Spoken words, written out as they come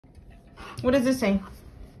What does this say?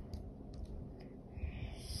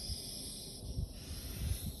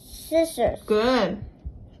 Scissors. Good.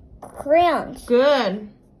 Crayons. Good.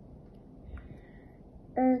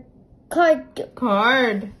 Card.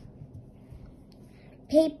 Card.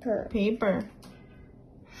 Paper. Paper.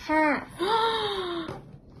 Hat.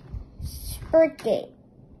 Birthday.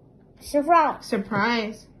 Surprise.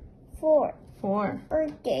 Surprise. 4. 4.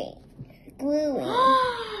 Birthday. Gluing.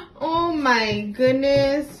 Oh my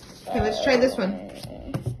goodness. Okay, let's try this one.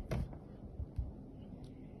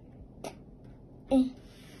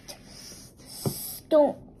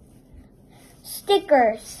 Don't.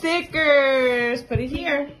 Stickers. Stickers. Put it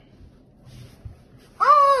here.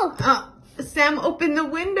 Oh! Oh, Sam opened the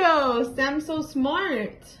window. Sam's so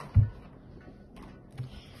smart.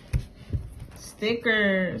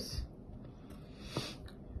 Stickers.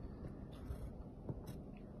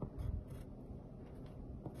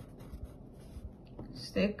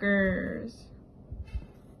 Stickers.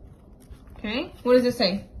 Okay, what does it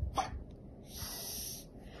say?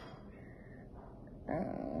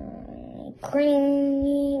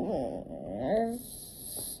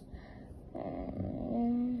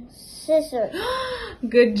 Scissors.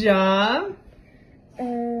 Good job.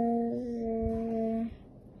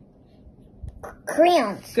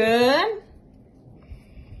 Crayons. Good.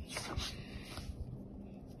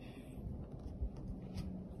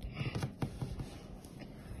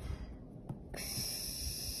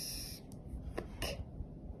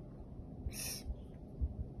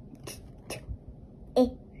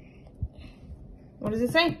 What does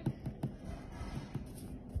it say?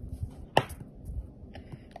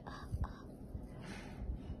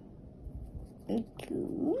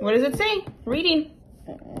 What does it say? Reading.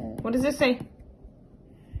 What does it say?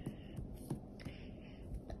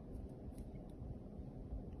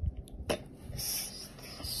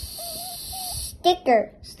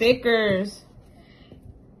 Sticker. Stickers.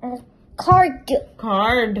 Card.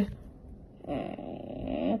 Card.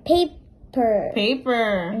 Paper.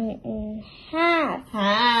 Paper.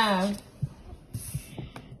 Have.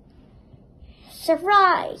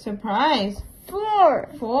 Surprise. Surprise. 4.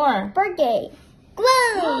 4. Birthday.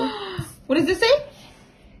 Glue. What does it say?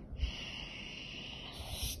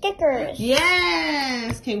 Stickers.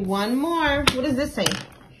 Yes. Okay, one more. What does this say?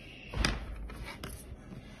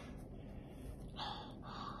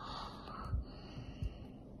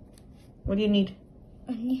 What do you need?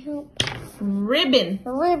 I need help. Ribbon.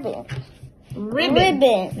 Ribbon.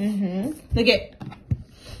 Ribbon.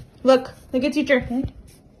 Look at teacher.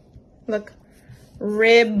 Look.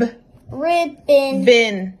 Ribbon.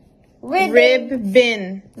 Ribbon. Ribbon.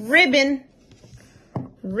 Ribbon.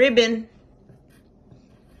 Ribbon.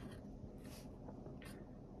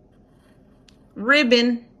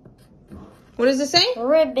 Ribbon. What does it say?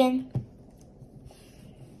 Ribbon.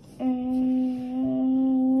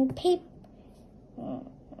 Paper.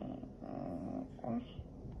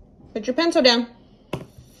 Put your pencil down.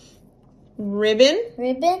 Ribbon.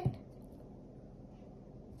 Ribbon.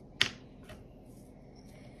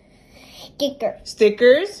 Sticker.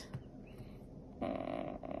 Stickers.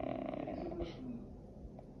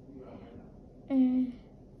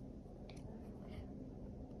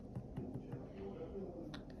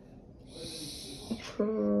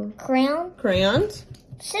 Crayon. Crayons.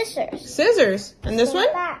 Scissors. Scissors. And this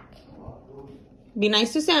one? Back. Be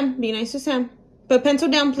nice to Sam. Be nice to Sam. Put pencil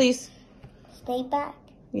down, please. Stay back.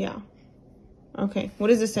 Yeah. Okay. What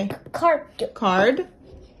does this say? Card. Card.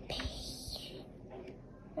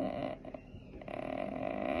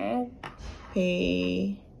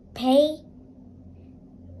 Pay.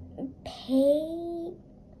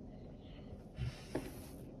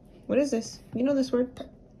 What is this? You know this word.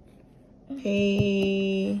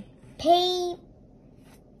 Pay. Tape.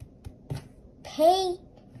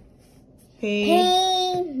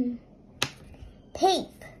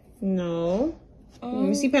 No. Let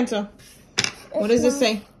me see pencil. What does this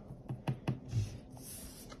say?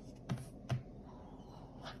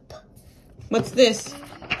 What's this?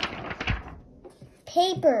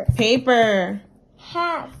 Paper. Paper.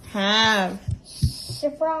 Have.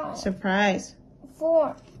 Surprise. Surprise.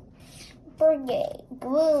 4. Birthday.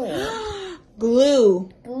 Glue. Glue.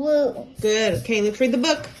 Glue. Good. Okay, let's read the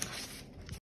book.